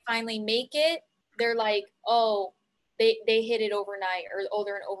then when they finally make it, they're like, oh, they hit it overnight, or oh,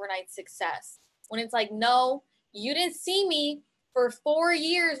 they're an overnight success. When it's like, no, you didn't see me for 4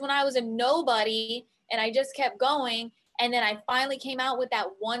 years when I was a nobody and I just kept going. And then I finally came out with that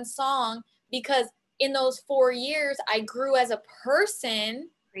one song because in those 4 years, I grew as a person.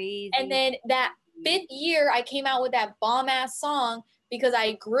 crazy. And then that 5th year, I came out with that bomb ass song because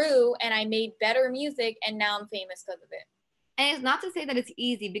I grew and I made better music, and now I'm famous because of it. And it's not to say that it's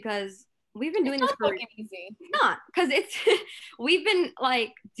easy, because we've been doing this for easy. It's not, because it's we've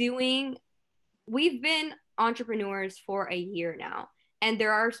been entrepreneurs for a year now. And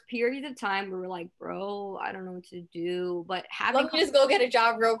there are periods of time where we're like, bro, I don't know what to do. But having Let me just go get a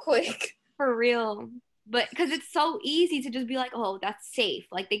job real quick. For real. But because it's so easy to just be like, oh, that's safe.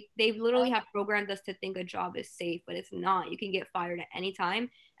 Like they literally have programmed us to think a job is safe, but it's not. You can get fired at any time.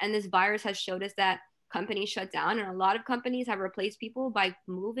 And this virus has showed us that companies shut down, and a lot of companies have replaced people by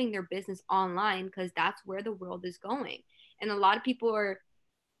moving their business online, because that's where the world is going. And a lot of people are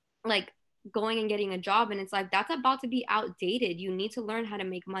like going and getting a job, and it's like, that's about to be outdated. You need to learn how to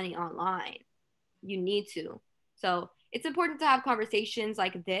make money online. You need to. So it's important to have conversations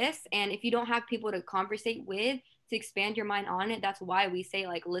like this. And if you don't have people to conversate with to expand your mind on it, that's why we say,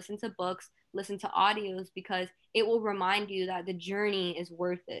 like, listen to books, listen to audios, because it will remind you that the journey is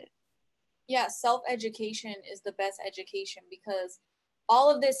worth it. Yeah, self-education is the best education, because all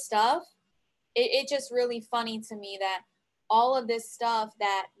of this stuff, it's just really funny to me that all of this stuff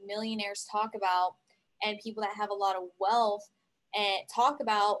that millionaires talk about and people that have a lot of wealth and talk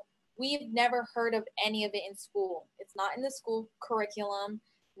about, we've never heard of any of it in school. It's not in the school curriculum,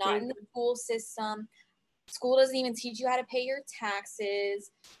 not in the school system. School doesn't even teach you how to pay your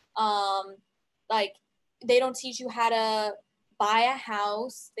taxes. Like, they don't teach you how to buy a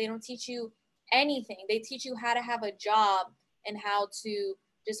house. They don't teach you anything. They teach you how to have a job and how to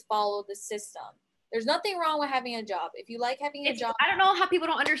just follow the system. There's nothing wrong with having a job. If you like having a job. I don't know how people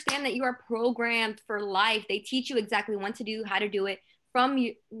don't understand that you are programmed for life. They teach you exactly what to do, how to do it from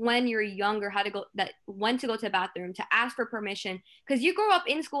when you're younger, how to go, that when to go to the bathroom, to ask for permission. Because you grow up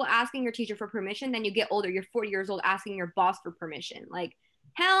in school asking your teacher for permission, then you get older, you're 40 years old asking your boss for permission. Like,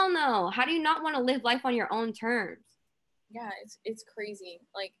 hell no. How do you not want to live life on your own terms? Yeah, it's crazy.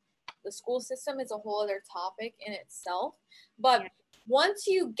 Like, the school system is a whole other topic in itself. But once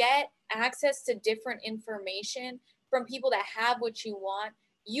you get access to different information from people that have what you want,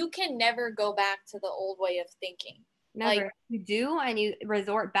 you can never go back to the old way of thinking. Never. Like, you do, and you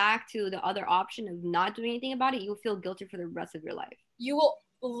resort back to the other option of not doing anything about it, you'll feel guilty for the rest of your life. You will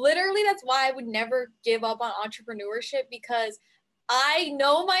literally, that's why I would never give up on entrepreneurship, because I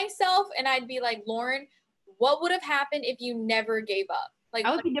know myself and I'd be like, Lauren, what would have happened if you never gave up? Like,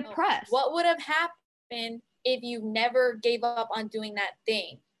 I would be depressed. What would have happened if you never gave up on doing that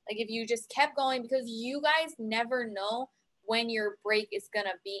thing? Like, if you just kept going, because you guys never know when your break is going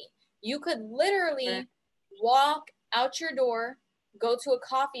to be. You could literally walk out your door, go to a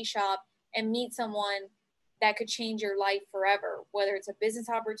coffee shop, and meet someone that could change your life forever, whether it's a business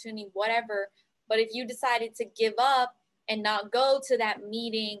opportunity, whatever. But if you decided to give up and not go to that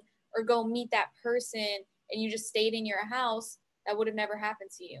meeting or go meet that person, and you just stayed in your house, that would have never happened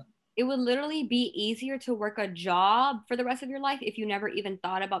to you. It would literally be easier to work a job for the rest of your life if you never even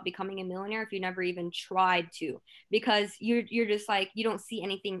thought about becoming a millionaire, if you never even tried to, because you're just like, you don't see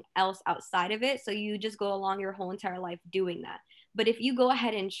anything else outside of it. So you just go along your whole entire life doing that. But if you go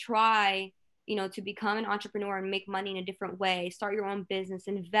ahead and try, to become an entrepreneur and make money in a different way, start your own business,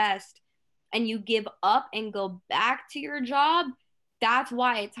 invest, and you give up and go back to your job, that's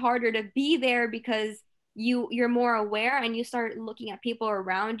why it's harder to be there, because you're more aware and you start looking at people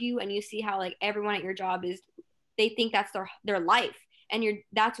around you and you see how, like, everyone at your job they think that's their life, and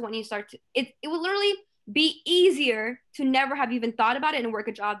that's when you start to, it will literally be easier to never have even thought about it and work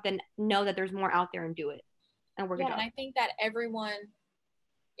a job than know that there's more out there and do it and work a job. And I think that everyone,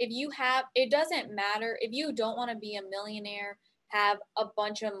 it doesn't matter if you don't want to be a millionaire, have a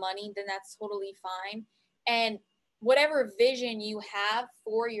bunch of money, then that's totally fine. And whatever vision you have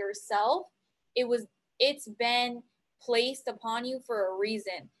for yourself, it's been placed upon you for a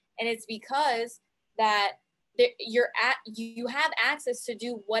reason. And it's because that you have access to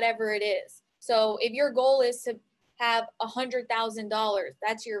do whatever it is. So if your goal is to have $100,000,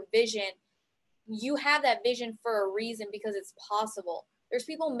 that's your vision. You have that vision for a reason because it's possible. There's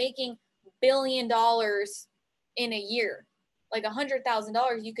people making $1 billion in a year. Like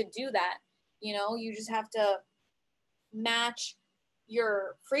 $100,000, you could do that. You know, you just have to match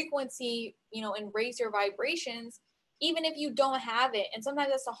your frequency, you know, and raise your vibrations, even if you don't have it. And sometimes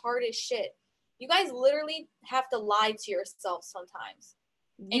that's the hardest shit. You guys literally have to lie to yourself sometimes.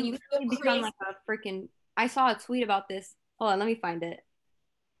 And you literally become like a freaking. I saw a tweet about this. Hold on, let me find it.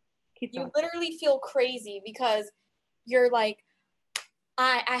 You literally feel crazy because you're like,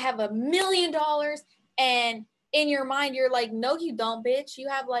 I have $1 million, and in your mind you're like, no, you don't, bitch. You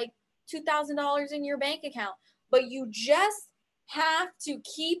have like $2,000 in your bank account, but you just have to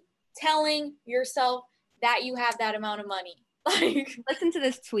keep telling yourself that you have that amount of money. Like, listen to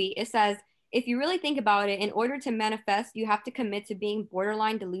this tweet. It says, if you really think about it, in order to manifest, you have to commit to being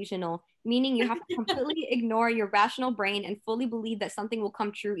borderline delusional, meaning you have to completely ignore your rational brain and fully believe that something will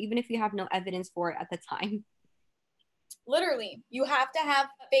come true, even if you have no evidence for it at the time. Literally, you have to have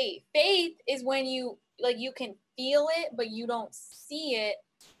faith. Faith is when you can feel it, but you don't see it,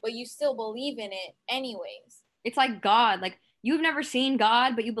 but you still believe in it anyways. It's like God. Like, you've never seen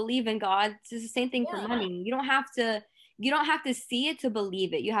God, but you believe in God. It's the same thing for money. You don't have to see it to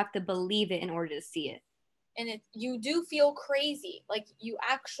believe it. You have to believe it in order to see it. And you do feel crazy. Like, you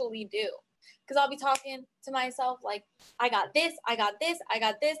actually do. Because I'll be talking to myself like, I got this, I got this, I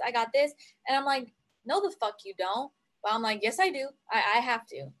got this, I got this. And I'm like, no, the fuck you don't. But I'm like, yes, I do. I have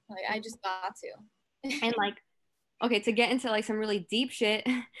to. Like, I just got to. And like, okay, to get into like some really deep shit,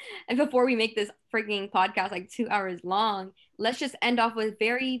 and before we make this freaking podcast like 2 hours long, let's just end off with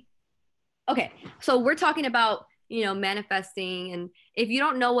okay, so we're talking about, you know, manifesting. And if you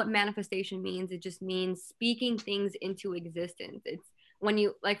don't know what manifestation means, it just means speaking things into existence. It's when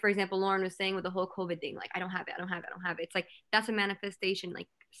you, like, for example, Lauren was saying with the whole COVID thing, like, I don't have it, I don't have it, I don't have it. It's like, that's a manifestation, like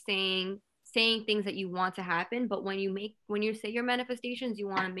saying things that you want to happen. But when you say your manifestations, you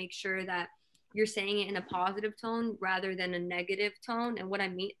want to make sure that you're saying it in a positive tone rather than a negative tone. And what I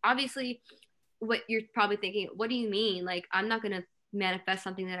mean, obviously, what you're probably thinking, what do you mean? Like, I'm not going to manifest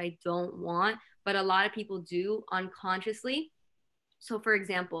something that I don't want, but a lot of people do unconsciously. So for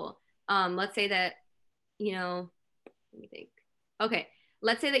example, let's say that, you know, let me think. Okay,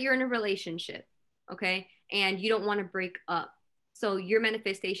 let's say that you're in a relationship, okay, and you don't want to break up. So your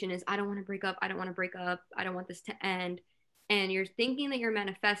manifestation is, I don't want to break up, I don't want to break up, I don't want this to end. And you're thinking that you're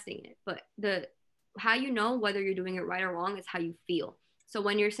manifesting it, but how you know whether you're doing it right or wrong is how you feel. So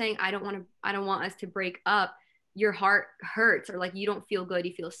when you're saying, I don't want us to break up, your heart hurts, or like you don't feel good,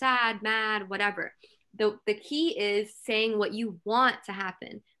 you feel sad, mad, whatever. The key is saying what you want to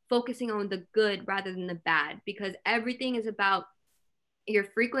happen, focusing on the good rather than the bad, because everything is about your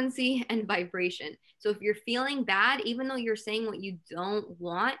frequency and vibration. So if you're feeling bad, even though you're saying what you don't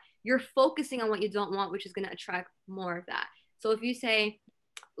want, you're focusing on what you don't want, which is going to attract more of that. So if you say,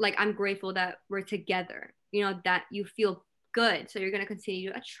 like, I'm grateful that we're together, you know, that you feel good. So you're going to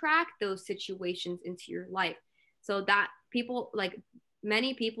continue to attract those situations into your life. So that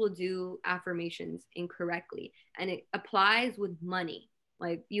many people do affirmations incorrectly, and it applies with money.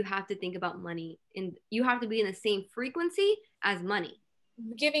 Like, you have to think about money, and you have to be in the same frequency as money.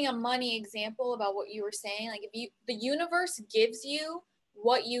 Giving a money example about what you were saying, like, the universe gives you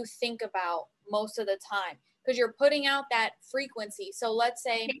what you think about most of the time, because you're putting out that frequency. So let's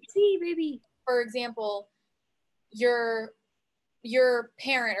say, baby, for example, your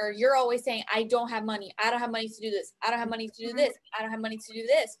parent, or you're always saying, I don't have money, I don't have money to do this, I don't have money to do this, I don't have money to do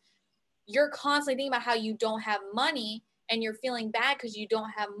this. You're constantly thinking about how you don't have money, and you're feeling bad because you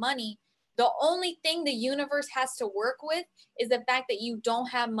don't have money. The only thing the universe has to work with is the fact that you don't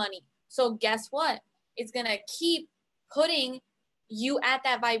have money. So guess what? It's going to keep putting you at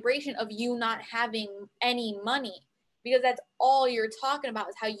that vibration of you not having any money, because that's all you're talking about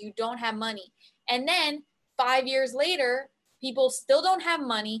is how you don't have money. And then 5 years later, people still don't have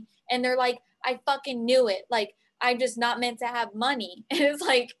money, and they're like, I fucking knew it. Like, I'm just not meant to have money. And it's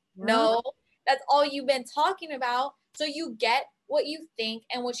like, no, that's all you've been talking about. So you get what you think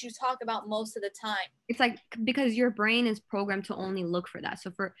and what you talk about most of the time. It's like, because your brain is programmed to only look for that.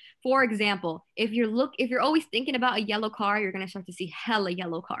 So for example, if you're always thinking about a yellow car, you're going to start to see hella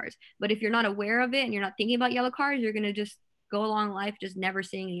yellow cars. But if you're not aware of it and you're not thinking about yellow cars, you're going to just go along life just never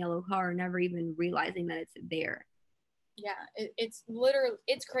seeing a yellow car, never even realizing that it's there. Yeah, it's literally,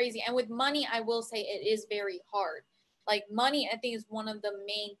 it's crazy. And with money, I will say it is very hard. Like, money, I think, is one of the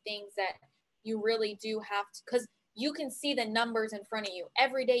main things that you really do have to, because you can see the numbers in front of you.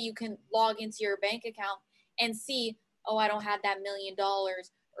 Every day you can log into your bank account and see, oh, I don't have that $1 million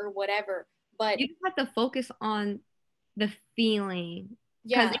or whatever. But you just have to focus on the feeling.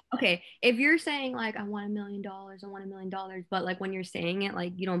 yeah, okay, if you're saying like I want $1 million, I want $1 million, but like when you're saying it,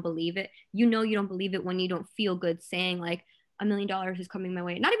 like you don't believe it, you don't believe it when you don't feel good saying like $1 million is coming my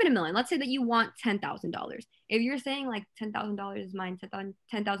way. Not even $1 million. Let's say that you want $10,000. If you're saying like $10,000 is mine,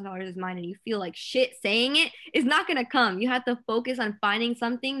 $10,000 is mine, and you feel like shit saying it's not gonna come. You have to focus on finding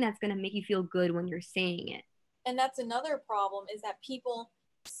something that's gonna make you feel good when you're saying it. And that's another problem, is that people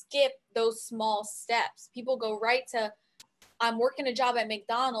skip those small steps. People go right to, I'm working a job at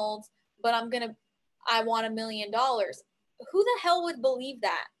McDonald's, but I want $1 million. Who the hell would believe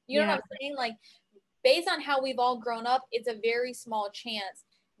that? You know what I'm saying? Like, based on how we've all grown up, it's a very small chance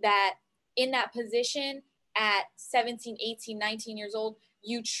that in that position at 17, 18, 19 years old,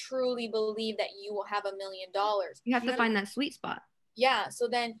 you truly believe that you will have $1 million. You have to find that sweet spot. Yeah. So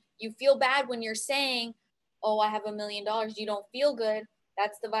then you feel bad when you're saying, oh, I have $1 million. You don't feel good.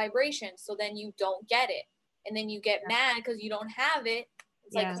 That's the vibration. So then you don't get it. And then you get mad because you don't have it.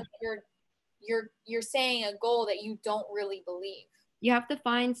 It's like you're saying a goal that you don't really believe. You have to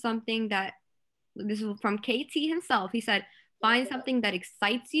find something that, this is from KT himself. He said, find something that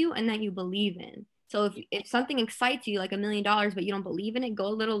excites you and that you believe in. So if something excites you, like $1 million, but you don't believe in it, go a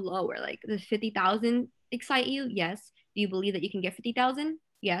little lower. Like, does 50,000 excite you? Yes. Do you believe that you can get 50,000?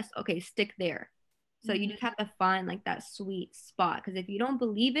 Yes. Okay, stick there. So you just have to find like that sweet spot, because if you don't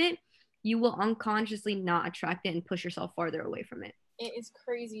believe it, you will unconsciously not attract it and push yourself farther away from it. It is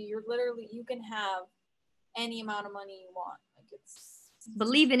crazy. You can have any amount of money you want. Like, it's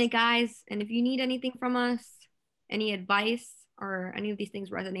believe in it, guys. And if you need anything from us, any advice or any of these things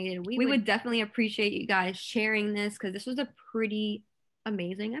resonated, we would definitely appreciate you guys sharing this, because this was a pretty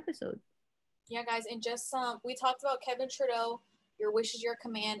amazing episode. Yeah, guys, and just we talked about Kevin Trudeau. Your Wish is Your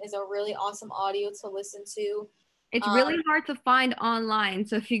Command is a really awesome audio to listen to. It's really hard to find online,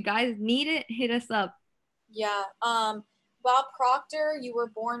 so if you guys need it, hit us up. Yeah. Bob Proctor, You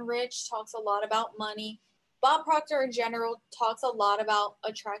Were Born Rich, talks a lot about money. Bob Proctor in general talks a lot about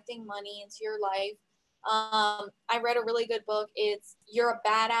attracting money into your life. I read a really good book. It's You're a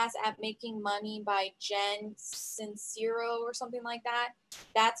Badass at Making Money by Jen Sincero or something like that.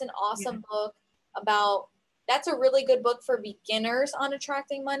 That's an awesome book that's a really good book for beginners on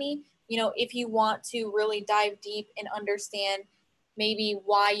attracting money. You know, if you want to really dive deep and understand maybe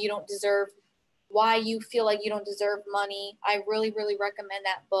why you feel like you don't deserve money, I really, really recommend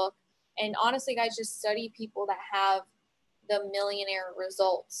that book. And honestly, guys, just study people that have the millionaire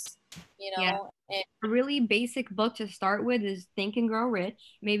results, you know. Yeah. And a really basic book to start with is Think and Grow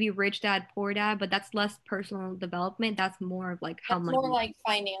Rich, maybe Rich Dad, Poor Dad, but that's less personal development. That's more of like how much. More like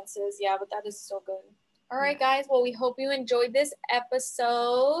finances, yeah, but that is so good. All right, guys. Well, we hope you enjoyed this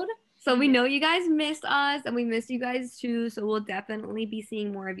episode. So we know you guys missed us, and we miss you guys too. So we'll definitely be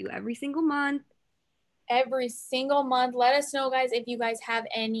seeing more of you every single month. Every single month. Let us know, guys, if you guys have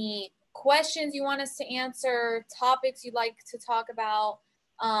any questions you want us to answer, topics you'd like to talk about.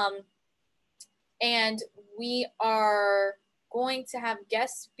 And we are going to have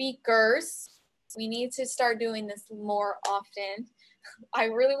guest speakers. We need to start doing this more often. I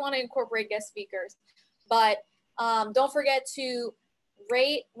really want to incorporate guest speakers. But don't forget to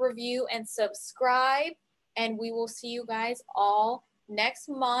rate, review, and subscribe. And we will see you guys all next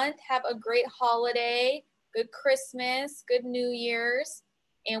month. Have a great holiday, good Christmas, good New Year's,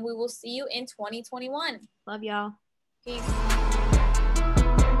 and we will see you in 2021. Love y'all. Peace.